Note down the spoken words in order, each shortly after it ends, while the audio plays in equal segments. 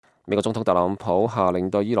美國總統特朗普下令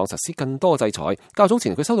對伊朗實施更多制裁。較早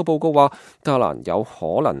前佢收到報告話，德黑蘭有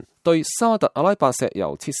可能對沙特阿拉伯石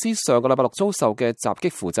油設施上個禮拜六遭受嘅襲擊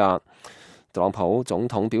負責。特朗普總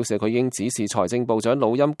統表示，佢已經指示財政部長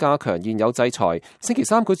魯欽加強現有制裁。星期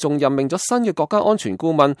三佢仲任命咗新嘅國家安全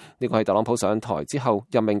顧問，呢個係特朗普上台之後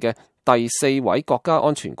任命嘅第4位國家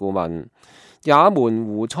安全顧問。也門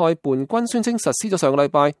胡塞叛軍宣稱實施咗上個禮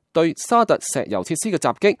拜對沙特石油設施嘅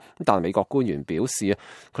襲擊，但美國官員表示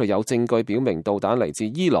佢哋有證據表明導彈嚟自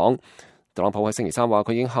伊朗。特朗普喺星期三話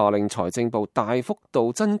佢已經下令財政部大幅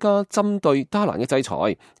度增加針對德黑蘭嘅制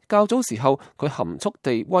裁。較早時候佢含蓄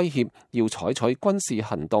地威脅要採取軍事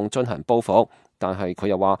行動進行報復，但係佢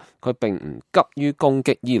又話佢並唔急於攻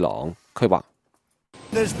擊伊朗。佢話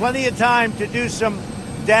There's plenty of time to do some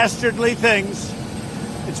dastardly things.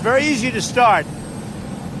 It's very easy to start,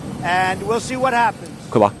 and we'll see what happens.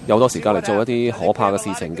 佢話有好多時間嚟做一啲可怕嘅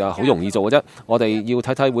事情㗎，好容易做嘅啫。我哋要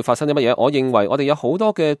睇睇會發生啲乜嘢。我認為我哋有好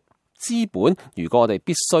多嘅資本，如果我哋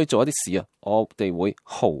必須做一啲事啊，我哋會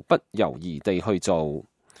毫不猶豫地去做。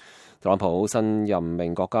特朗普新任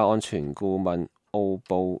命國家安全顧問奧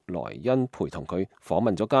布萊恩陪同佢訪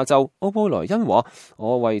問咗加州。奧布萊恩話：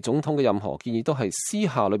我為總統嘅任何建議都係私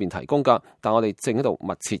下裏面提供㗎，但我哋正喺度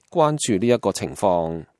密切關注呢一個情況。